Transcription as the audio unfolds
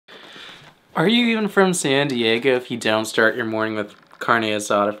Are you even from San Diego if you don't start your morning with carne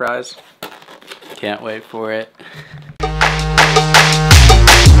asada fries? Can't wait for it.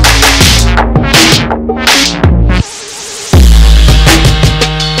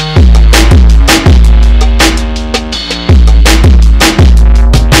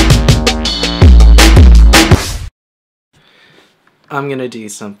 I'm gonna do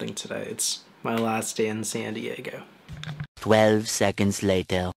something today. It's my last day in San Diego. 12 seconds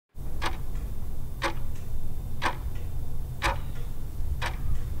later.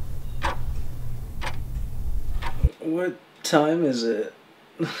 What time is it?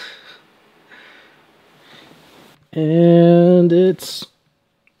 And it's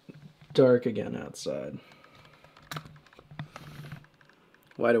dark again outside.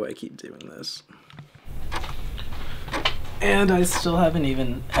 Why do I keep doing this? And I still haven't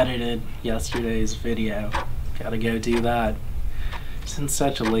even edited yesterday's video. Gotta go do that. It's been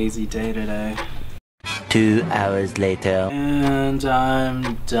such a lazy day today. 2 hours later. And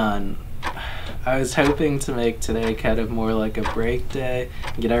I'm done. I was hoping to make today kind of more like a break day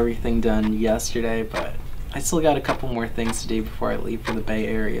and get everything done yesterday, but I still got a couple more things to do before I leave for the Bay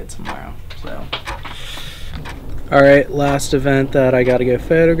Area tomorrow. So, alright, last event that I gotta go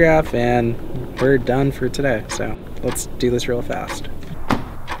photograph, and we're done for today. So let's do this real fast.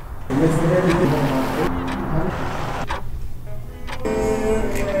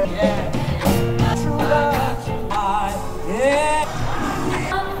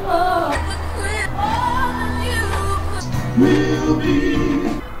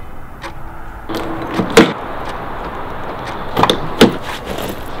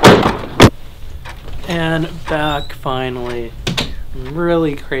 And back finally. I'm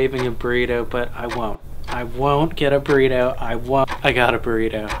really craving a burrito, but I won't. I won't get a burrito. I got a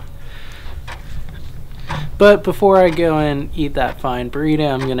burrito. But before I go and eat that fine burrito,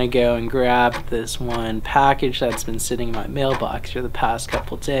 I'm gonna go and grab this one package that's been sitting in my mailbox for the past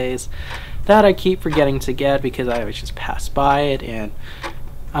couple days that I keep forgetting to get because I always just pass by it, and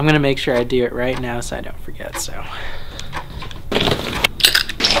I'm gonna make sure I do it right now so I don't forget.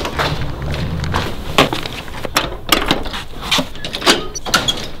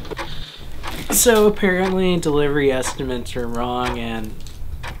 So apparently delivery estimates are wrong and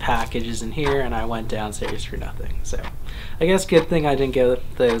the package isn't here, and I went downstairs for nothing. So I guess good thing I didn't go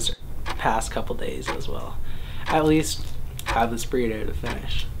those past couple days as well. At least have this burrito to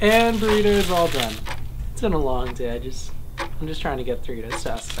finish. And burrito is all done. It's been a long day. I'm just trying to get through it as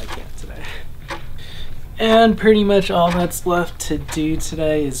fast as I can today. And pretty much all that's left to do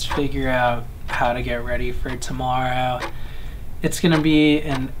today is figure out how to get ready for tomorrow. It's gonna be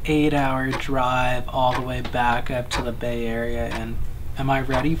an 8-hour drive all the way back up to the Bay Area, and am I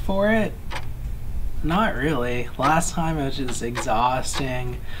ready for it? Not really. Last time it was just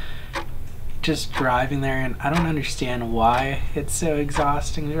exhausting, just driving there, and I don't understand why it's so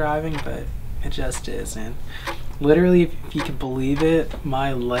exhausting driving, but it just is. And literally, if you can believe it,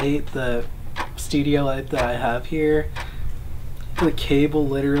 my light, the studio light that I have here, the cable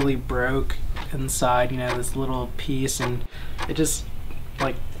literally broke inside, you know, this little piece, and it just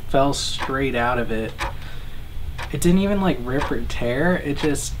like fell straight out of it. It didn't even like rip or tear, it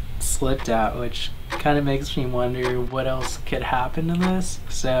just slipped out, which kind of makes me wonder what else could happen to this.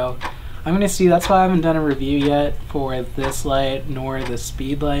 So I'm gonna see. That's why I haven't done a review yet for this light nor the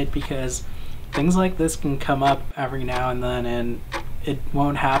speed light, because things like this can come up every now and then, and it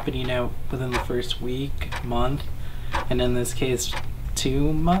won't happen, you know, within the first week, month, and in this case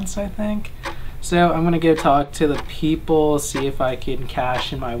 2 months, I think. So I'm gonna go talk to the people, see if I can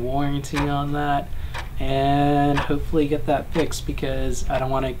cash in my warranty on that, and hopefully get that fixed, because I don't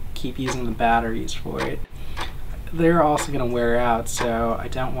want to keep using the batteries for it. They're also gonna wear out, so I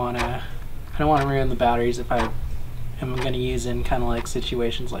don't want to ruin the batteries if I am gonna use in kind of like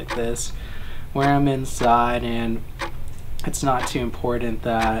situations like this where I'm inside and it's not too important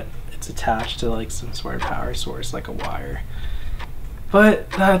that it's attached to like some sort of power source like a wire. But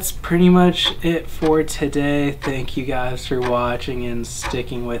that's pretty much it for today. Thank you guys for watching and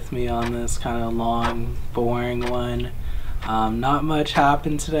sticking with me on this kind of long, boring one. Not much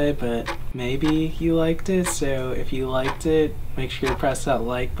happened today, but maybe you liked it. So if you liked it, make sure to press that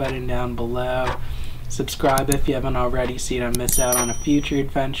like button down below. Subscribe if you haven't already, so you don't miss out on a future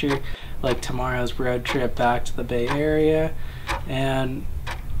adventure like tomorrow's road trip back to the Bay Area. And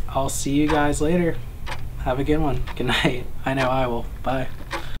I'll see you guys later. Have a good one. Good night. I know I will. Bye.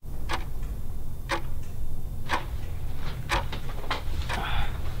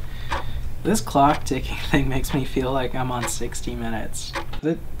 This clock ticking thing makes me feel like I'm on 60 minutes. Is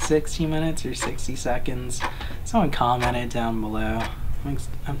it 60 minutes or 60 seconds? Someone commented down below.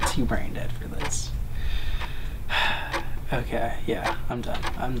 I'm too brain dead for this. Okay, yeah, I'm done.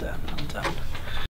 I'm done.